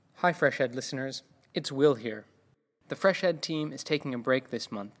Hi Fresh Ed listeners, it's Will here. The Fresh Ed team is taking a break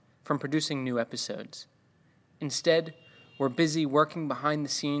this month from producing new episodes. Instead, we're busy working behind the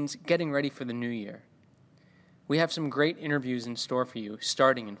scenes getting ready for the new year. We have some great interviews in store for you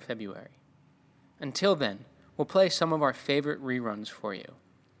starting in February. Until then, we'll play some of our favorite reruns for you.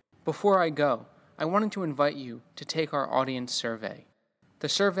 Before I go, I wanted to invite you to take our audience survey. The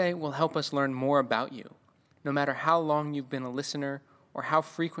survey will help us learn more about you, no matter how long you've been a listener or how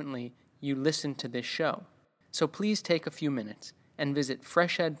frequently you listen to this show. So please take a few minutes and visit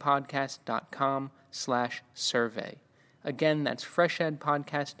freshedpodcast.com/survey. Again, that's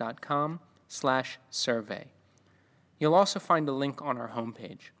freshedpodcast.com/survey. You'll also find a link on our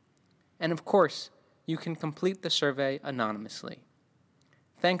homepage. And of course, you can complete the survey anonymously.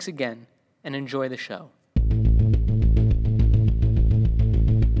 Thanks again, and enjoy the show.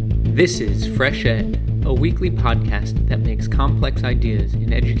 This is Fresh Ed, a weekly podcast that makes complex ideas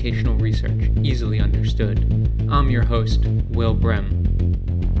in educational research easily understood. I'm your host, Will Brem.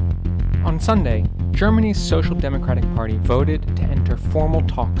 On Sunday, Germany's Social Democratic Party voted to enter formal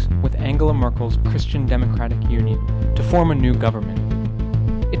talks with Angela Merkel's Christian Democratic Union to form a new government.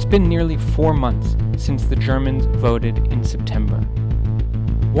 It's been nearly 4 months since the Germans voted in September.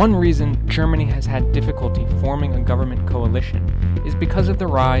 One reason Germany has had difficulty forming a government coalition is because of the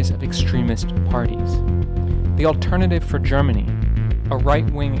rise of extremist parties. The Alternative for Germany, a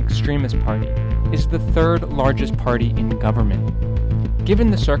right-wing extremist party, is the third largest party in government.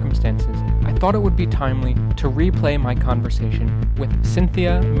 Given the circumstances, I thought it would be timely to replay my conversation with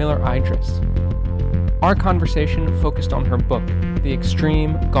Cynthia Miller-Idriss. Our conversation focused on her book, The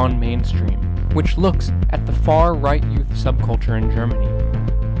Extreme Gone Mainstream, which looks at the far-right youth subculture in Germany.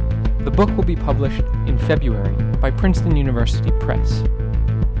 The book will be published in February by Princeton University Press.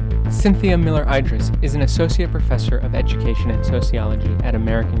 Cynthia Miller-Idriss is an associate professor of education and sociology at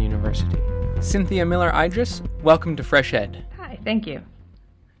American University. Cynthia Miller-Idriss, welcome to Fresh Ed. Hi, thank you.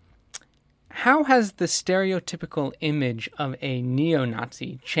 How has the stereotypical image of a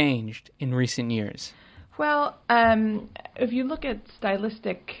neo-Nazi changed in recent years? Well, if you look at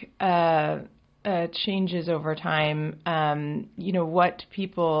stylistic changes over time, what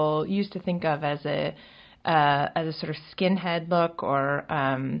people used to think of as a sort of skinhead look, or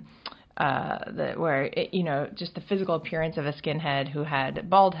just the physical appearance of a skinhead who had a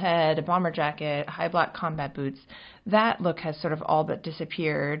bald head, a bomber jacket, high black combat boots. That look has sort of all but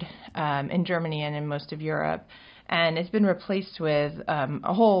disappeared in Germany and in most of Europe. And it's been replaced with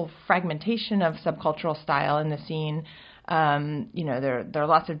a whole fragmentation of subcultural style in the scene. There are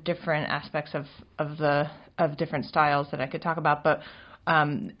lots of different aspects of different styles that I could talk about, but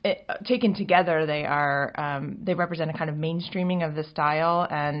taken together, they represent a kind of mainstreaming of the style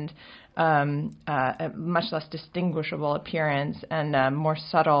and a much less distinguishable appearance and a more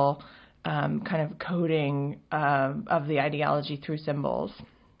subtle kind of coding of the ideology through symbols.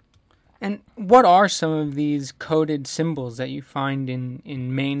 And what are some of these coded symbols that you find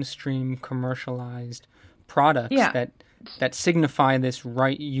in mainstream commercialized products that signify this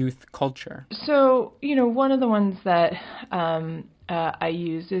right youth culture? So, one of the ones that I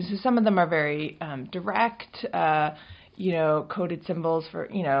use is some of them are very direct, coded symbols for,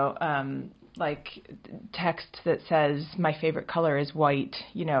 like text that says my favorite color is white,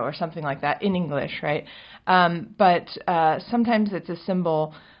 or something like that in English, right? But sometimes it's a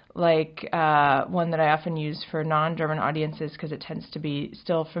symbol like one that I often use for non-German audiences because it tends to be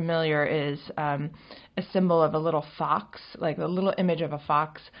still familiar is a symbol of a little fox, like a little image of a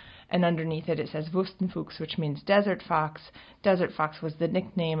fox, and underneath it says Wüstenfuchs, which means desert fox. Desert fox was the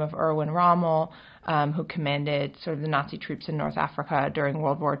nickname of Erwin Rommel, who commanded sort of the Nazi troops in North Africa during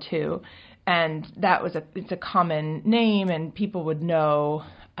World War II. And it's a common name, and people would know,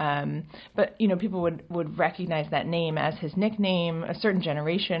 but people would recognize that name as his nickname. A certain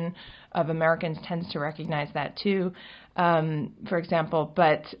generation of Americans tends to recognize that too, for example.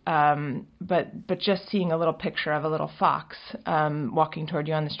 But just seeing a little picture of a little fox walking toward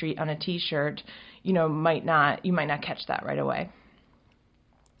you on the street on a T-shirt, you might not catch that right away.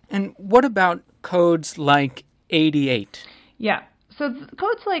 And what about codes like 88? Yeah. So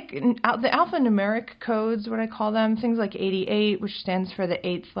codes like the alphanumeric codes, what I call them, things like 88, which stands for the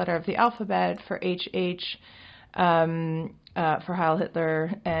 8th letter of the alphabet, for HH, for Heil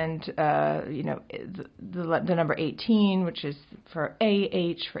Hitler, and the number 18, which is for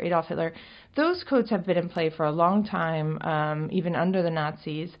AH, for Adolf Hitler. Those codes have been in play for a long time, even under the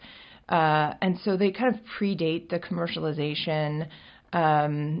Nazis, and so they kind of predate the commercialization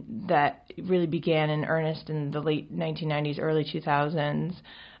that really began in earnest in the late 1990s, early 2000s.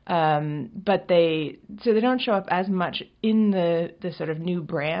 But they don't show up as much in the sort of new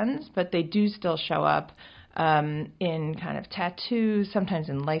brands, but they do still show up in kind of tattoos, sometimes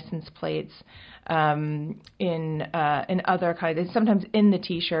in license plates, in other kinds, sometimes in the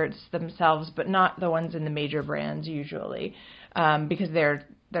T-shirts themselves, but not the ones in the major brands usually, because they're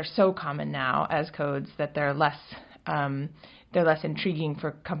so common now as codes that they're less intriguing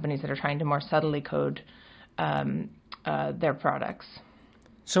for companies that are trying to more subtly code their products.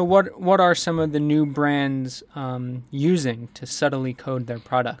 So what are some of the new brands using to subtly code their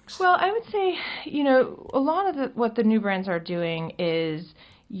products? Well, I would say, a lot of what the new brands are doing is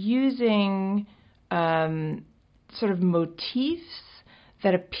using sort of motifs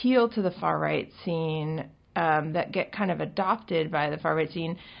that appeal to the far-right scene, that get kind of adopted by the far-right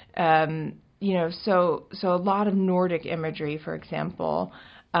scene. So a lot of Nordic imagery, for example,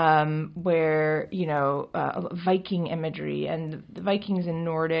 where, Viking imagery, and the Vikings and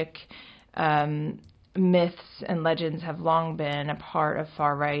Nordic myths and legends have long been a part of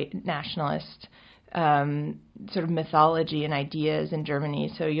far-right nationalist sort of mythology and ideas in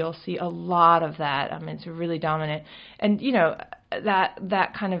Germany. So you'll see a lot of that. It's really dominant. And,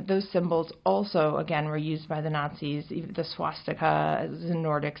 that kind of, those symbols also, again, were used by the Nazis. The swastika is a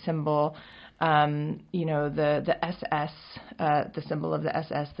Nordic symbol. The SS, the symbol of the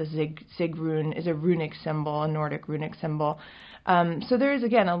SS, the Sig rune, is a runic symbol, a Nordic runic symbol. So there is,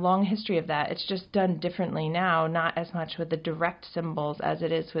 again, a long history of that. It's just done differently now, not as much with the direct symbols as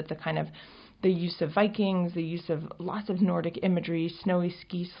it is with the kind of the use of Vikings, the use of lots of Nordic imagery, snowy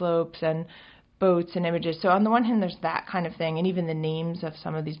ski slopes and boats and images. So on the one hand, there's that kind of thing, and even the names of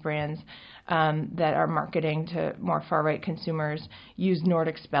some of these brands that are marketing to more far-right consumers use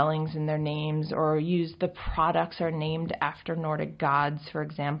Nordic spellings in their names, or use the products are named after Nordic gods, for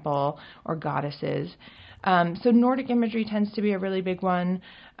example, or goddesses. So Nordic imagery tends to be a really big one.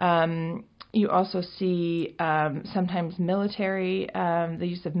 You also see sometimes military, the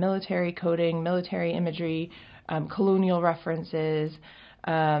use of military coding, military imagery, colonial references,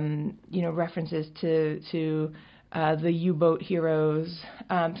 references to the U-boat heroes,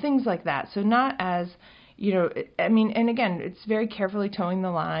 things like that. So not as, and again, it's very carefully towing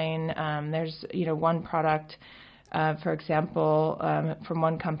the line. There's, one product, for example, from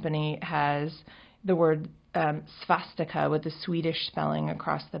one company has the word swastika with the Swedish spelling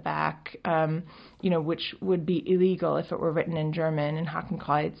across the back, which would be illegal if it were written in German in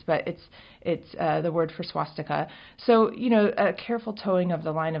Hakenkreuz, but it's the word for swastika. So, a careful towing of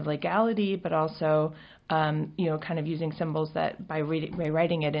the line of legality, but also, kind of using symbols that by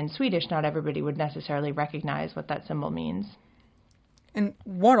writing it in Swedish, not everybody would necessarily recognize what that symbol means. And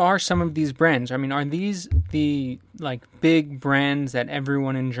what are some of these brands? Are these the big brands that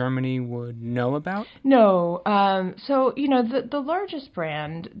everyone in Germany would know about? No. So the largest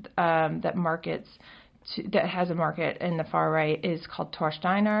brand that has a market in the far right is called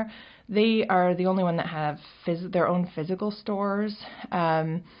Torsteiner. They are the only one that have their own physical stores.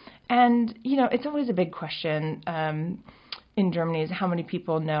 And it's always a big question in Germany is how many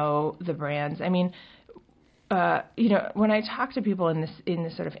people know the brands. When I talk to people in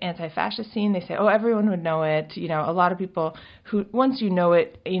this sort of anti-fascist scene, they say, "Oh, everyone would know it." A lot of people who, once you know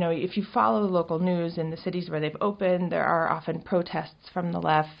it, if you follow the local news in the cities where they've opened, there are often protests from the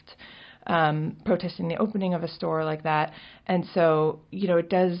left, protesting the opening of a store like that, and so it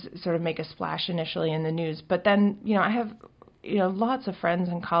does sort of make a splash initially in the news. But then I have lots of friends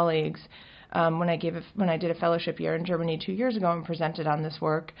and colleagues when I did a fellowship year in Germany 2 years ago and presented on this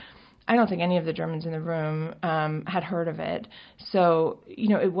work. I don't think any of the Germans in the room had heard of it. So,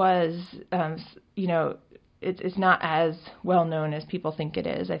 it was, it's not as well known as people think it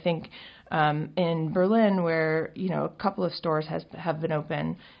is. I think in Berlin, where, a couple of stores have been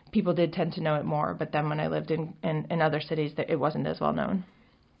open, people did tend to know it more. But then when I lived in other cities, it wasn't as well known.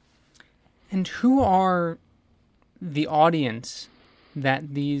 And who are the audience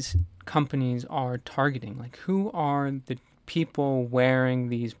that these companies are targeting? Who are the people wearing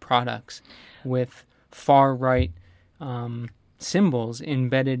these products with far-right symbols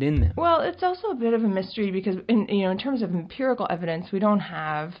embedded in them? Well, it's also a bit of a mystery because, in terms of empirical evidence, we don't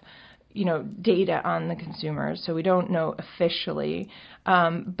have, data on the consumers, so we don't know officially.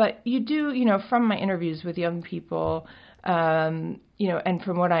 But you do, from my interviews with young people, and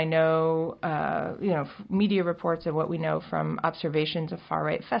from what I know, media reports and what we know from observations of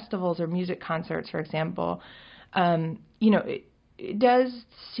far-right festivals or music concerts, for example, it does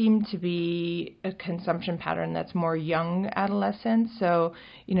seem to be a consumption pattern that's more young adolescents. So,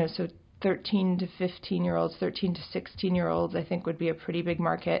 13 to 15-year-olds, 13 to 16-year-olds, I think would be a pretty big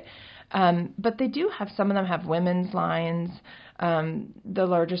market. But they do have, some of them have women's lines. The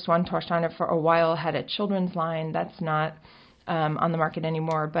largest one, Torsteiner, for a while had a children's line. That's not on the market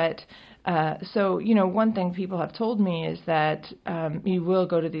anymore. But so, one thing people have told me is that you will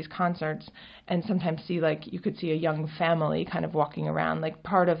go to these concerts and sometimes see, you could see a young family kind of walking around.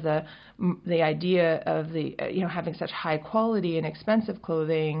 Part of the idea of the, having such high quality and expensive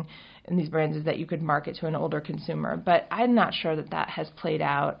clothing in these brands is that you could market to an older consumer. But I'm not sure that has played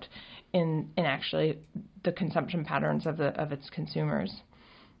out in actually the consumption patterns of its consumers.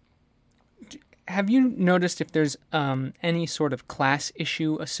 Have you noticed if there's any sort of class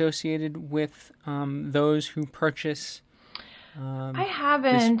issue associated with those who purchase I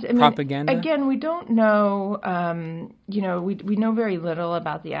haven't. propaganda? Again, we don't know. We know very little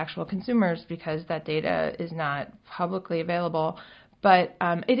about the actual consumers because that data is not publicly available. But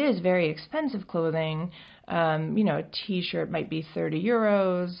it is very expensive clothing. A T-shirt might be 30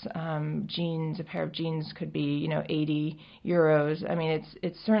 euros. Jeans, a pair of jeans could be, 80 euros. I mean,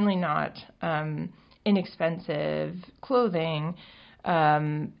 it's certainly not inexpensive clothing.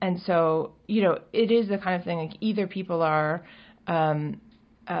 And so, it is the kind of thing, either people are, having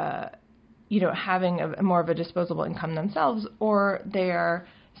more of a disposable income themselves, or they are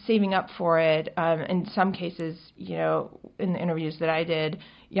saving up for it. In some cases, in the interviews that I did,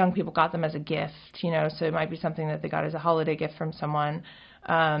 young people got them as a gift, so it might be something that they got as a holiday gift from someone,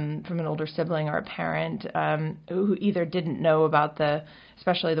 from an older sibling or a parent, who either didn't know about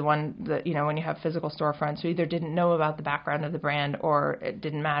especially the one that, when you have physical storefronts, who either didn't know about the background of the brand or it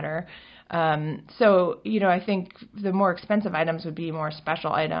didn't matter. So, I think the more expensive items would be more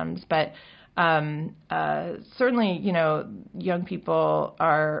special items, but certainly, young people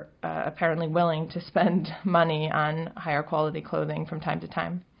are apparently willing to spend money on higher quality clothing from time to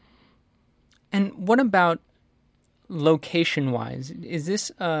time. And what about location-wise? Is this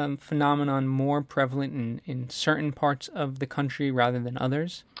phenomenon more prevalent in certain parts of the country rather than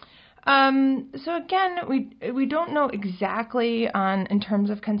others? So again, we don't know exactly in terms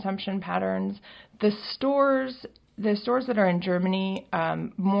of consumption patterns. The stores that are in Germany,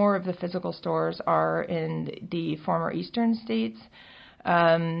 more of the physical stores are in the former Eastern states.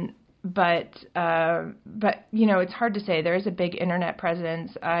 But it's hard to say. There is a big internet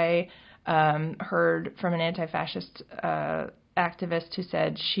presence. I heard from an anti-fascist activist who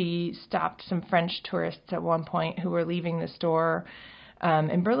said she stopped some French tourists at one point who were leaving the store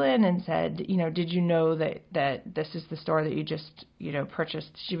in Berlin and said, did you know that this is the store that you just, purchased?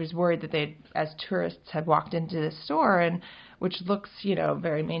 She was worried that they, as tourists, had walked into this store, and which looks,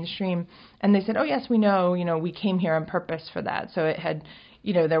 very mainstream. And they said, oh, yes, we know, we came here on purpose for that. So it had,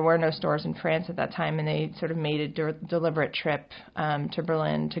 there were no stores in France at that time, and they sort of made a deliberate trip to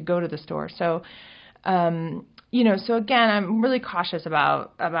Berlin to go to the store. So, so again, I'm really cautious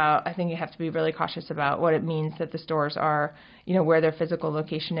about, I think you have to be really cautious about what it means that the stores are, where their physical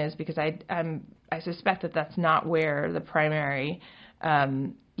location is, because I suspect that that's not where the primary,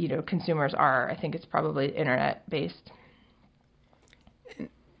 consumers are. I think it's probably internet-based.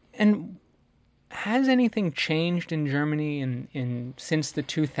 And has anything changed in Germany in since the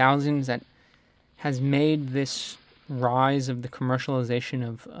 2000s that has made this rise of the commercialization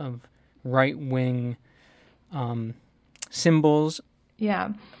of right-wing symbols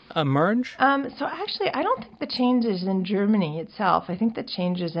emerge? So actually, I don't think the change is in Germany itself. I think the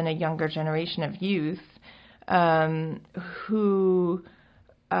change is in a younger generation of youth who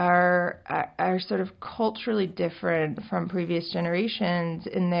are sort of culturally different from previous generations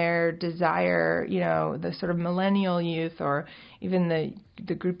in their desire, the sort of millennial youth, or even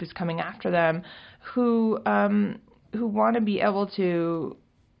the group is coming after them, who want to be able to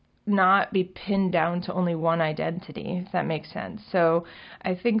not be pinned down to only one identity, if that makes sense. So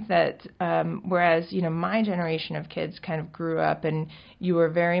I think that whereas, my generation of kids kind of grew up and you were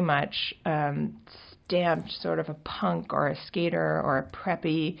very much stamped sort of a punk or a skater or a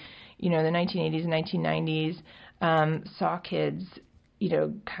preppy, the 1980s and 1990s saw kids,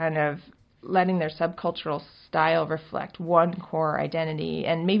 kind of letting their subcultural style reflect one core identity.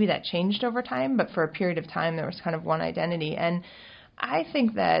 And maybe that changed over time, but for a period of time there was kind of one identity. And I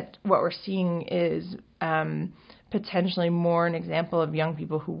think that what we're seeing is potentially more an example of young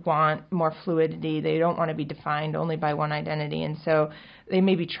people who want more fluidity. They don't want to be defined only by one identity. And so they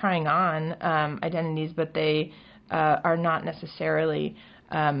may be trying on identities, but they are not necessarily,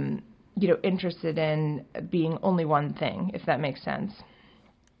 interested in being only one thing, if that makes sense.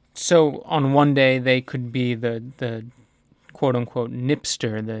 So on one day they could be the quote-unquote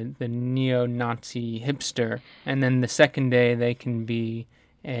nipster, the neo-Nazi hipster, and then the second day they can be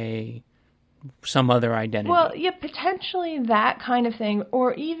a some other identity? Well, yeah, potentially that kind of thing.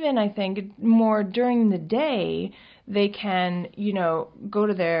 Or even, I think, more during the day, they can, go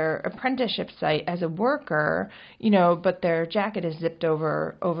to their apprenticeship site as a worker, but their jacket is zipped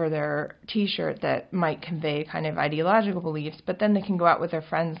over their T-shirt that might convey kind of ideological beliefs. But then they can go out with their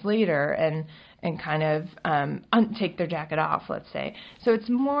friends later and kind of take their jacket off, let's say. So it's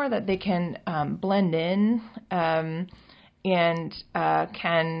more that they can blend in and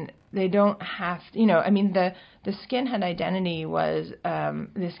they don't have, the skinhead identity was,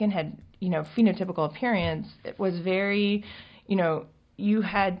 the skinhead, phenotypical appearance, it was very, you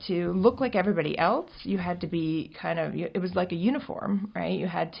had to look like everybody else. You had to be it was like a uniform, right? You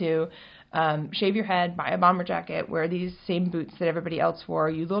had to shave your head, buy a bomber jacket, wear these same boots that everybody else wore.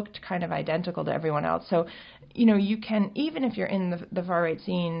 You looked kind of identical to everyone else. So, you can, even if you're in the far-right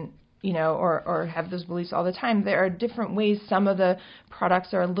scene, or have those beliefs all the time, there are different ways. Some of the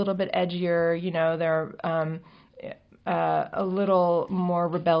products are a little bit edgier, they're a little more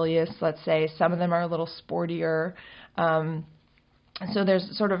rebellious, let's say. Some of them are a little sportier. So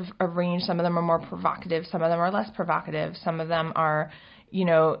there's sort of a range. Some of them are more provocative. Some of them are less provocative. Some of them are,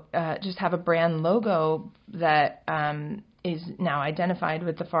 just have a brand logo that is now identified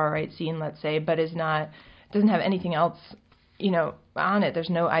with the far-right scene, let's say, but doesn't have anything else on it. There's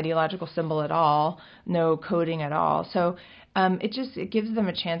no ideological symbol at all, no coding at all. So it gives them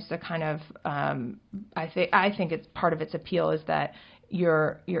a chance to kind of, I think it's part of its appeal is that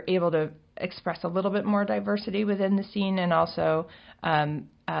you're able to express a little bit more diversity within the scene and also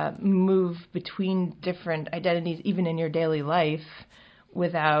move between different identities even in your daily life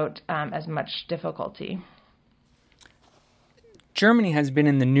without as much difficulty. Germany has been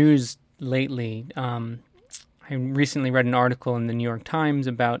in the news lately. I recently read an article in the New York Times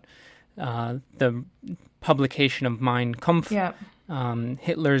about the publication of Mein Kampf,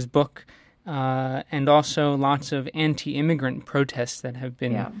 Hitler's book, and also lots of anti-immigrant protests that have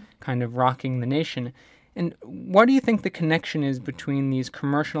been kind of rocking the nation. And what do you think the connection is between these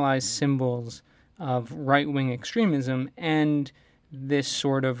commercialized symbols of right-wing extremism and this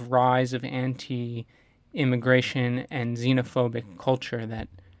sort of rise of anti-immigration and xenophobic culture that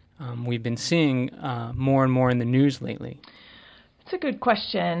we've been seeing more and more in the news lately? It's a good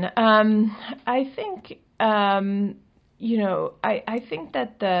question. I think, I think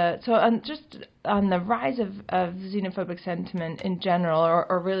that just on the rise of xenophobic sentiment in general,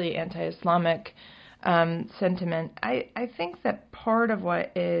 or really anti-Islamic sentiment, I think that part of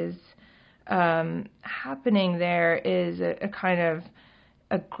what is happening there is a kind of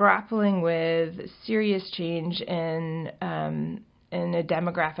a grappling with serious change in a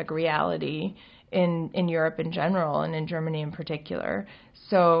demographic reality in Europe in general and in Germany in particular.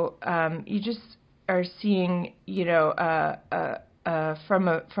 So you just are seeing, from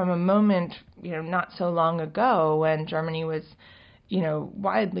a moment, not so long ago when Germany was,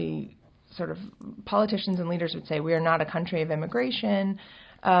 widely sort of politicians and leaders would say we are not a country of immigration,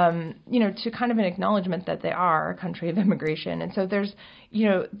 to kind of an acknowledgement that they are a country of immigration. And so there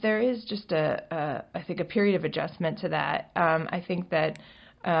is just I think a period of adjustment to that. I think that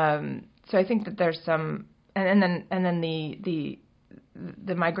there's some, and then the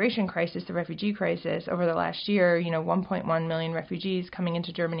migration crisis, the refugee crisis over the last year, 1.1 million refugees coming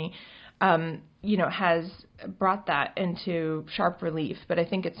into Germany, has brought that into sharp relief. But I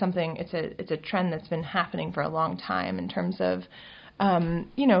think it's a trend that's been happening for a long time in terms of,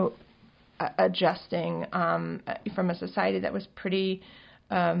 adjusting from a society that was pretty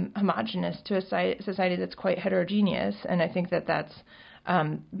homogenous to a society that's quite heterogeneous. And I think that's,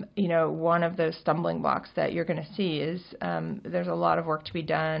 one of those stumbling blocks that you're going to see is there's a lot of work to be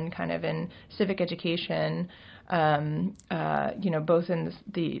done kind of in civic education, both in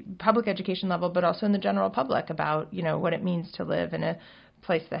the public education level, but also in the general public about, what it means to live in a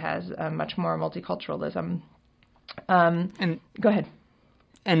place that has much more multiculturalism. And go ahead.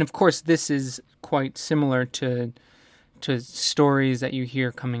 And of course, this is quite similar to stories that you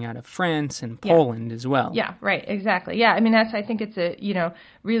hear coming out of France and Poland as well. Yeah, right, exactly. Yeah, I mean, I think it's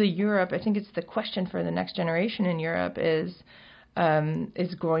really Europe. I think it's the question for the next generation in Europe is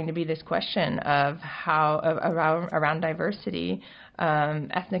going to be this question of how around diversity,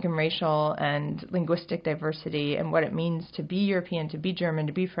 ethnic and racial and linguistic diversity, and what it means to be European, to be German,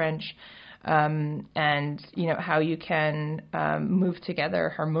 to be French. And how you can move together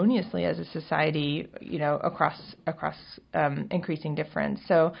harmoniously as a society, across increasing difference.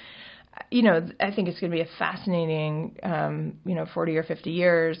 So, I think it's going to be a fascinating, 40 or 50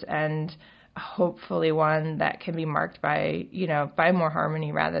 years, and hopefully one that can be marked by, by more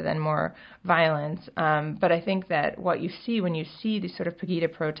harmony rather than more violence. But I think that what you see when you see these sort of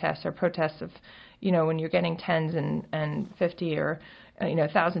Pegida protests or protests of, when you're getting tens and 50 or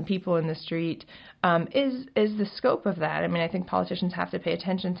 1,000 people in the street, is the scope of that. I mean, I think politicians have to pay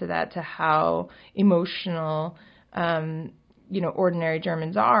attention to that, to how emotional, ordinary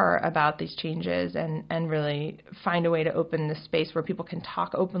Germans are about these changes, and really find a way to open this space where people can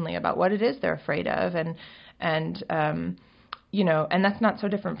talk openly about what it is they're afraid of, and that's not so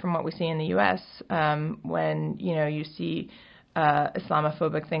different from what we see in the U.S. When you see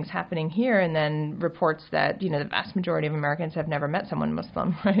Islamophobic things happening here, and then reports that the vast majority of Americans have never met someone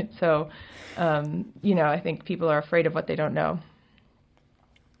Muslim, right? So I think people are afraid of what they don't know.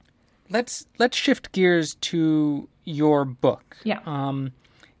 Let's shift gears to your book. Yeah.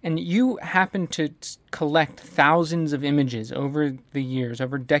 And you happen to collect thousands of images over the years,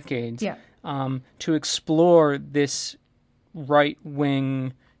 over decades, yeah. To explore this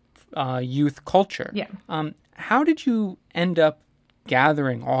right-wing youth culture. Yeah. How did you end up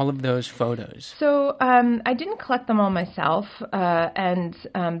gathering all of those photos? So I didn't collect them all myself, and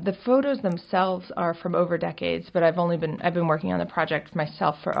the photos themselves are from over decades. But I've been working on the project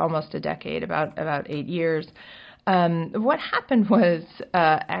myself for almost a decade, about 8 years. What happened was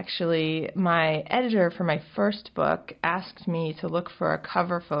actually my editor for my first book asked me to look for a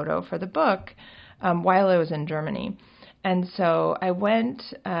cover photo for the book while I was in Germany. And so I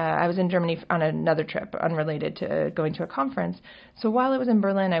was in Germany on another trip unrelated to going to a conference. So while I was in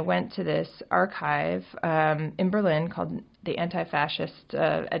Berlin, I went to this archive in Berlin called the Anti-Fascist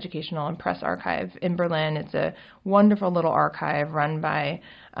Educational and Press Archive in Berlin. It's a wonderful little archive run by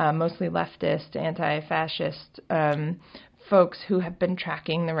mostly leftist, anti-fascist folks who have been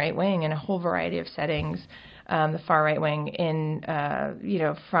tracking the right wing in a whole variety of settings. The far right wing in,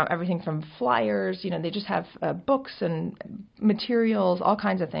 from everything from flyers, they just have books and materials, all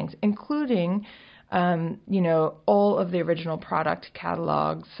kinds of things, including, all of the original product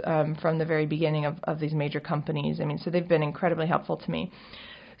catalogs from the very beginning of these major companies. I mean, so they've been incredibly helpful to me.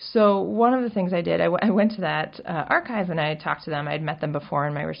 So one of the things I did, I went to that archive and I talked to them. I had met them before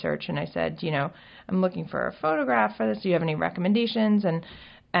in my research, and I said, I'm looking for a photograph for this. Do you have any recommendations?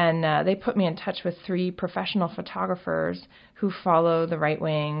 And they put me in touch with 3 professional photographers who follow the right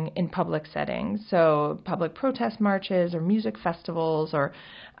wing in public settings, so public protest marches or music festivals, or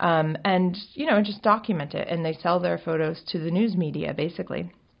and just document it. And they sell their photos to the news media,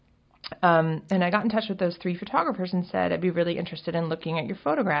 basically. And I got in touch with those 3 photographers and said, I'd be really interested in looking at your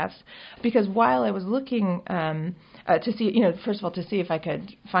photographs, because while I was looking to see, first of all, to see if I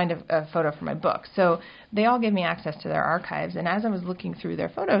could find a photo for my book. So they all gave me access to their archives. And as I was looking through their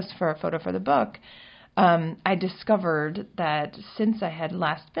photos for a photo for the book, I discovered that since I had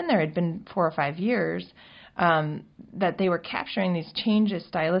last been there, it had been 4 or 5 years, that they were capturing these changes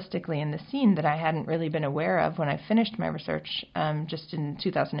stylistically in the scene that I hadn't really been aware of when I finished my research just in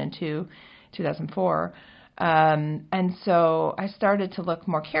 2002, 2004. And so I started to look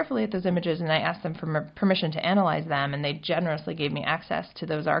more carefully at those images, and I asked them for permission to analyze them, and they generously gave me access to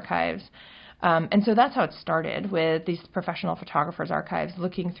those archives. And so that's how it started, with these professional photographers' archives,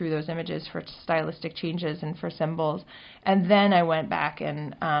 looking through those images for stylistic changes and for symbols. And then I went back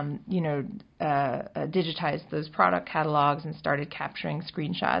and, digitized those product catalogs and started capturing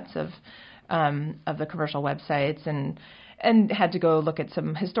screenshots of the commercial websites, and had to go look at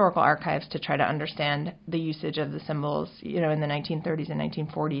some historical archives to try to understand the usage of the symbols, in the 1930s and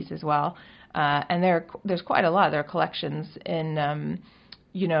 1940s as well. And there's quite a lot. There are collections in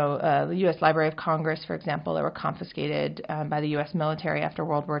the U.S. Library of Congress, for example, that were confiscated by the U.S. military after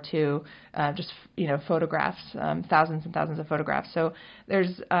World War II, photographs, thousands and thousands of photographs. So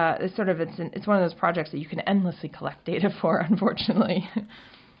there's it's one of those projects that you can endlessly collect data for, unfortunately.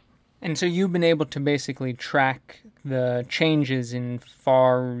 And so you've been able to basically track the changes in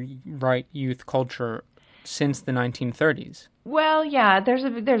far-right youth culture since the 1930s. Well, yeah, there's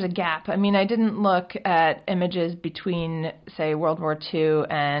a gap. I mean, I didn't look at images between, say, World War II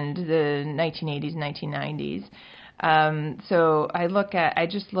and the 1980s, 1990s. So I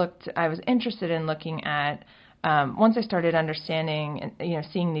was interested in looking at, once I started understanding and,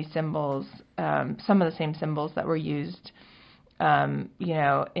 seeing these symbols, some of the same symbols that were used, in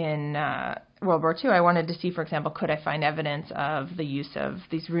World War II, I wanted to see, for example, could I find evidence of the use of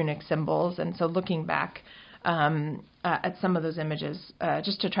these runic symbols? And so looking back at some of those images,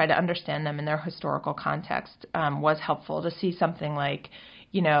 just to try to understand them in their historical context, was helpful. To see something like,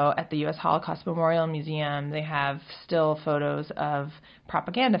 at the U.S. Holocaust Memorial Museum, they have still photos of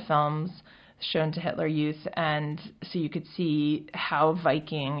propaganda films shown to Hitler Youth, and so you could see how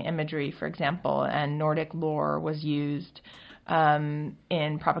Viking imagery, for example, and Nordic lore was used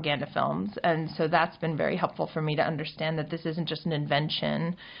in propaganda films. And so that's been very helpful for me to understand that this isn't just an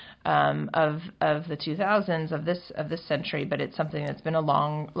invention of the 2000s, of this century, but it's something that's been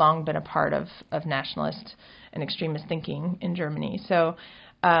long been a part of nationalist and extremist thinking in Germany. So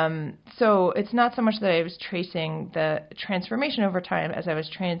it's not so much that I was tracing the transformation over time as I was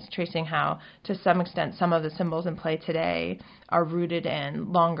tracing how, to some extent, some of the symbols in play today are rooted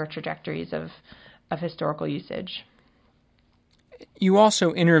in longer trajectories of historical usage. You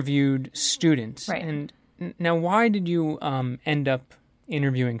also interviewed students. Right. And now, why did you end up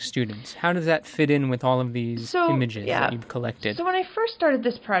interviewing students? How does that fit in with all of these images that you've collected? So when I first started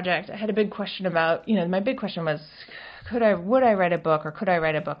this project, I had a big question about, my big question was, would I write a book, or could I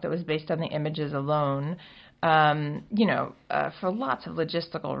write a book that was based on the images alone? For lots of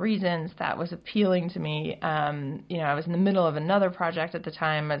logistical reasons, that was appealing to me. I was in the middle of another project at the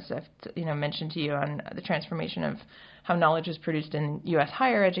time, as I've mentioned to you, on the transformation of how knowledge is produced in U.S.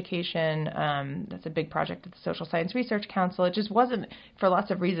 higher education. That's a big project at the Social Science Research Council. It just wasn't, for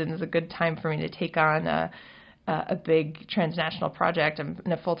lots of reasons, a good time for me to take on a big transnational project. I'm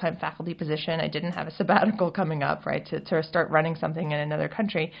in a full-time faculty position. I didn't have a sabbatical coming up, right, to start running something in another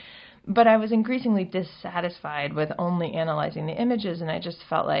country. But I was increasingly dissatisfied with only analyzing the images, and I just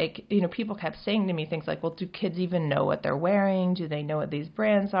felt like, people kept saying to me things like, well, do kids even know what they're wearing? Do they know what these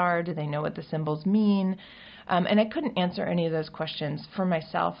brands are? Do they know what the symbols mean? And I couldn't answer any of those questions for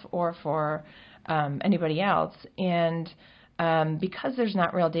myself or for anybody else. And because there's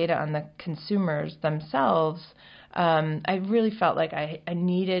not real data on the consumers themselves, I really felt like I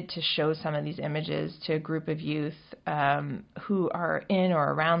needed to show some of these images to a group of youth who are in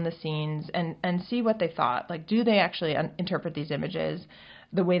or around the scenes and see what they thought. Like, do they actually interpret these images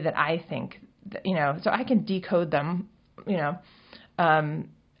the way that I think, so I can decode them,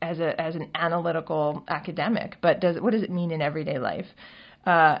 as an analytical academic, but what does it mean in everyday life?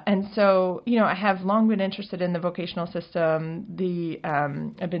 And so, I have long been interested in the vocational system.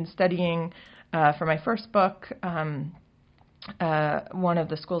 I've been studying for my first book. One of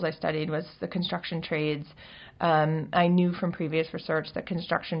the schools I studied was the construction trades. I knew from previous research that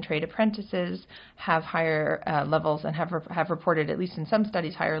construction trade apprentices have higher levels and have reported, at least in some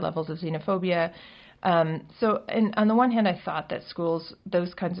studies, higher levels of xenophobia. So on the one hand, I thought that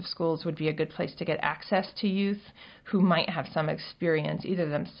those kinds of schools would be a good place to get access to youth who might have some experience, either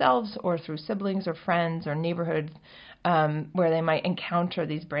themselves or through siblings or friends or neighborhoods, where they might encounter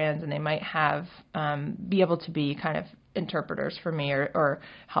these brands and they might be able to be kind of interpreters for me or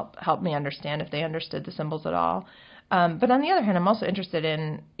help me understand if they understood the symbols at all. But on the other hand, I'm also interested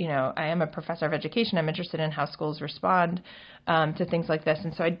in, I am a professor of education. I'm interested in how schools respond to things like this.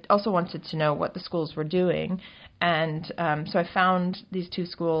 And so I also wanted to know what the schools were doing. And so I found these two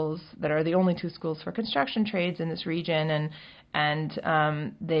schools that are the only two schools for construction trades in this region. And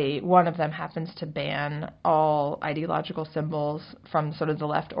one of them happens to ban all ideological symbols from sort of the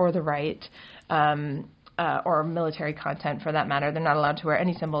left or the right, or military content for that matter. They're not allowed to wear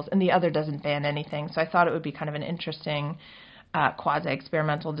any symbols, and the other doesn't ban anything. So I thought it would be kind of an interesting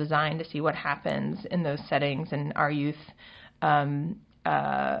quasi-experimental design to see what happens in those settings and our youth,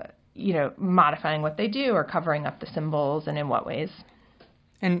 modifying what they do or covering up the symbols, and in what ways.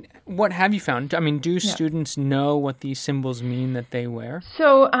 And what have you found? I mean, do students know what these symbols mean that they wear?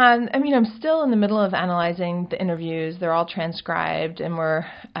 So, I'm still in the middle of analyzing the interviews. They're all transcribed, and we're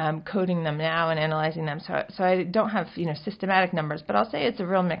coding them now and analyzing them. So I don't have, systematic numbers, but I'll say it's a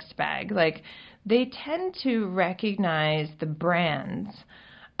real mixed bag. Like, they tend to recognize the brands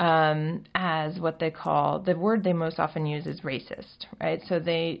as what they call, the word they most often use is racist, right? So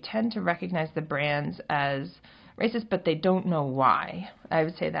they tend to recognize the brands as racist, but they don't know why. I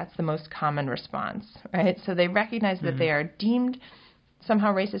would say that's the most common response, right? So they recognize that they are deemed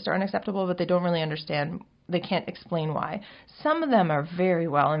somehow racist or unacceptable, but they don't really understand, they can't explain why. Some of them are very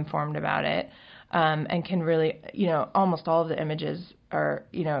well informed about it, and can really, almost all of the images are,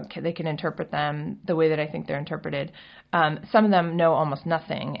 they can interpret them the way that I think they're interpreted. Some of them know almost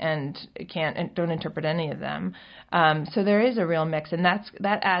nothing and don't interpret any of them. So there is a real mix, and that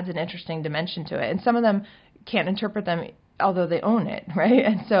adds an interesting dimension to it. And some of them can't interpret them, although they own it, right?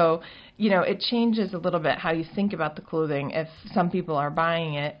 And so, it changes a little bit how you think about the clothing if some people are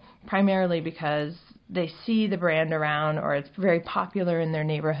buying it primarily because they see the brand around or it's very popular in their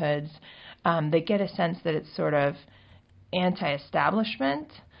neighborhoods. They get a sense that it's sort of anti-establishment,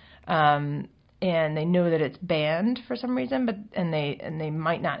 and they know that it's banned for some reason, and they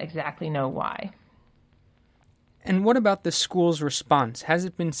might not exactly know why. And what about the school's response? Has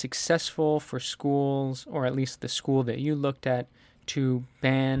it been successful for schools, or at least the school that you looked at, to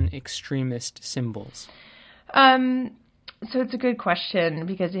ban extremist symbols? So it's a good question,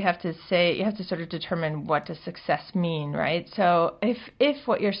 because you have to sort of determine what does success mean, right? So if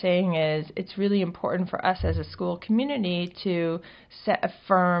what you're saying is it's really important for us as a school community to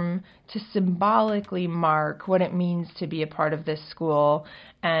to symbolically mark what it means to be a part of this school,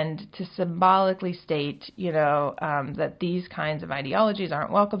 and to symbolically state, that these kinds of ideologies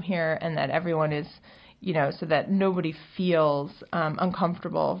aren't welcome here, and that everyone is, so that nobody feels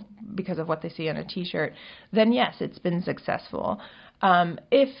uncomfortable because of what they see on a T-shirt, then yes, it's been successful.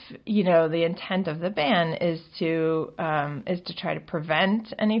 If the intent of the ban is to try to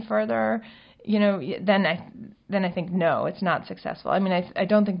prevent any further, then I think no, it's not successful. I mean, I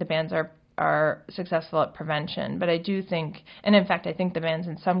don't think the bans are successful at prevention, but I do think, and in fact, I think the bans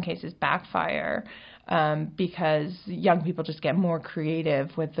in some cases backfire. Because young people just get more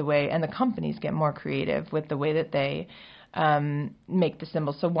creative with the way, and the companies get more creative with the way that they make the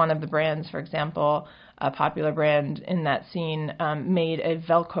symbols. So one of the brands, for example, a popular brand in that scene, made a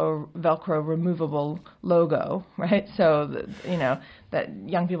Velcro removable logo, right? So that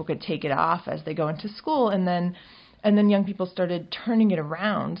young people could take it off as they go into school, and then young people started turning it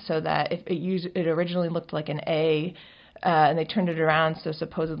around so that if it originally looked like an A. And they turned it around, so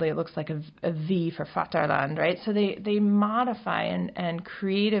supposedly it looks like a V for Vaterland, right? So they modify and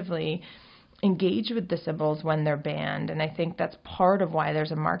creatively engage with the symbols when they're banned. And I think that's part of why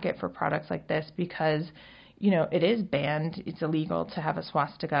there's a market for products like this, because, it is banned. It's illegal to have a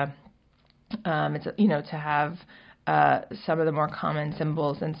swastika. It's, to have some of the more common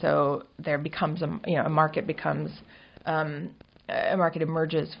symbols. And so there becomes a market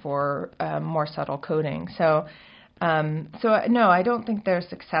emerges for more subtle coding. So no, I don't think they're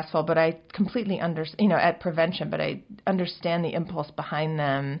successful, but I completely at prevention, but I understand the impulse behind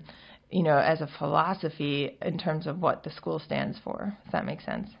them, as a philosophy in terms of what the school stands for, if that makes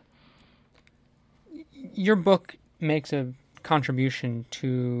sense. Your book makes a contribution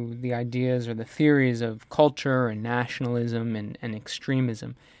to the ideas or the theories of culture and nationalism and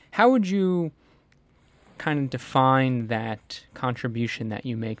extremism. How would you kind of define that contribution that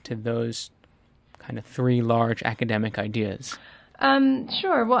you make to those kind of three large academic ideas?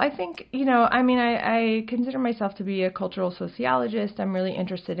 Sure. Well, I think, I consider myself to be a cultural sociologist. I'm really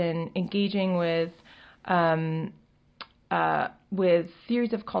interested in engaging with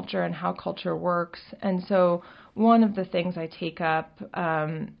theories of culture and how culture works. And so one of the things I take up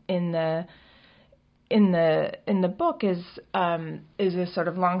in the book is a sort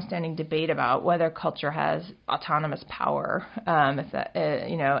of longstanding debate about whether culture has autonomous power. And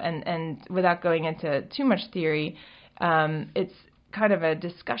without going into too much theory, it's kind of a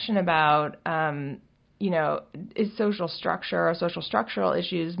discussion about is social structure or social structural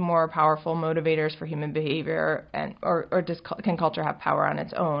issues more powerful motivators for human behavior, or can culture have power on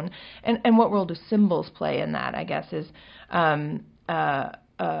its own? And what role do symbols play in that, I guess, is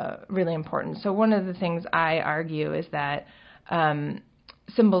really important. So one of the things I argue is that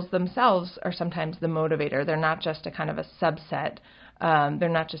symbols themselves are sometimes the motivator. They're not just a kind of a subset. They're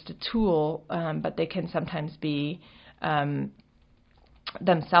not just a tool, but they can sometimes be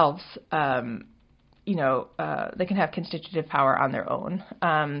themselves, they can have constitutive power on their own.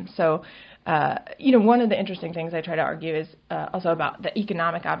 So one of the interesting things I try to argue is also about the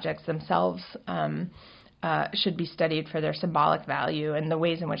economic objects themselves should be studied for their symbolic value and the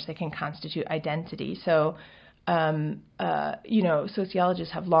ways in which they can constitute identity. So,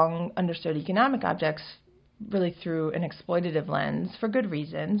 sociologists have long understood economic objects really through an exploitative lens for good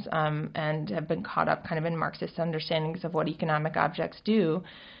reasons, and have been caught up kind of in Marxist understandings of what economic objects do.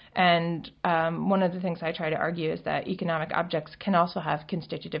 And one of the things I try to argue is that economic objects can also have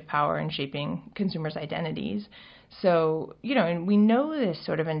constitutive power in shaping consumers' identities. So, and we know this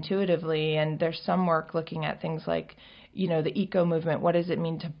sort of intuitively, and there's some work looking at things like, the eco movement. What does it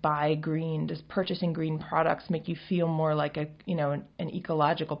mean to buy green? Does purchasing green products make you feel more like an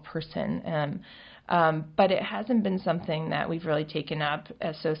ecological person? But it hasn't been something that we've really taken up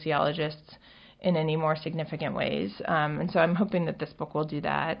as sociologists in any more significant ways. And so I'm hoping that this book will do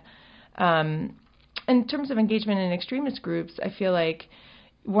that. In terms of engagement in extremist groups, I feel like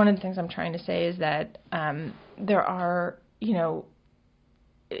one of the things I'm trying to say is that there are,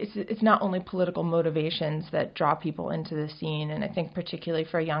 it's not only political motivations that draw people into the scene. And I think particularly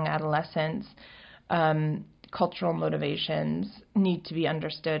for young adolescents, cultural motivations need to be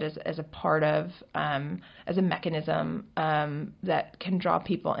understood as a part of, as a mechanism that can draw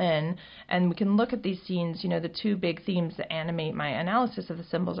people in. And we can look at these scenes, the two big themes that animate my analysis of the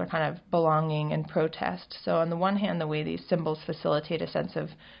symbols are kind of belonging and protest. So on the one hand, the way these symbols facilitate a sense of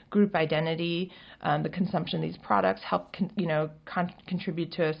group identity, the consumption of these products help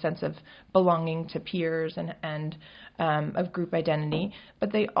contribute to a sense of belonging to peers and of group identity,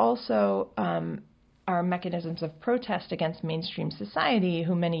 but they also are mechanisms of protest against mainstream society,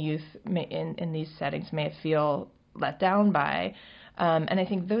 who many youth in these settings may feel let down by. And I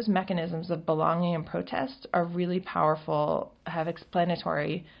think those mechanisms of belonging and protest are really powerful, have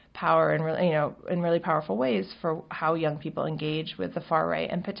explanatory power in really powerful ways for how young people engage with the far right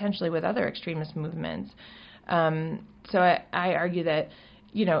and potentially with other extremist movements. So I argue that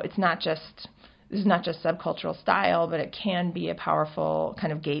this is not just subcultural style, but it can be a powerful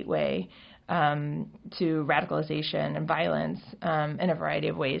kind of gateway to radicalization and violence in a variety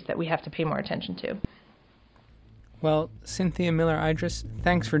of ways that we have to pay more attention to. Well, Cynthia Miller-Idriss,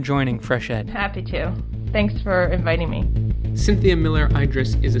 thanks for joining Fresh Ed. Happy to. Thanks for inviting me. Cynthia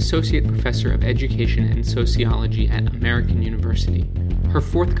Miller-Idriss is Associate Professor of Education and Sociology at American University. Her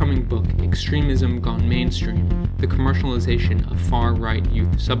forthcoming book, Extremism Gone Mainstream, The Commercialization of Far-Right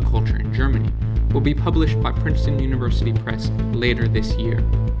Youth Subculture in Germany, will be published by Princeton University Press later this year.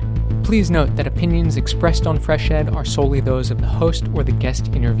 Please note that opinions expressed on Fresh Ed are solely those of the host or the guest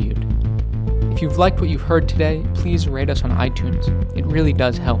interviewed. If you've liked what you've heard today, please rate us on iTunes. It really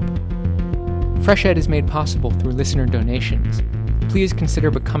does help. Fresh Ed is made possible through listener donations. Please consider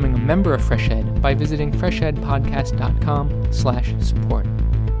becoming a member of Fresh Ed by visiting freshedpodcast.com/support.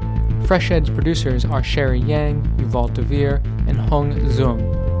 Fresh Ed's producers are Sherry Yang, Yuval Devere, and Hong Zung.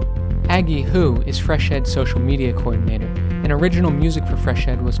 Aggie Hu is Fresh Ed's social media coordinator, and original music for Fresh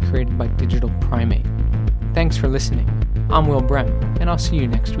Ed was created by Digital Primate. Thanks for listening. I'm Will Brehm, and I'll see you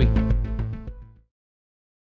next week.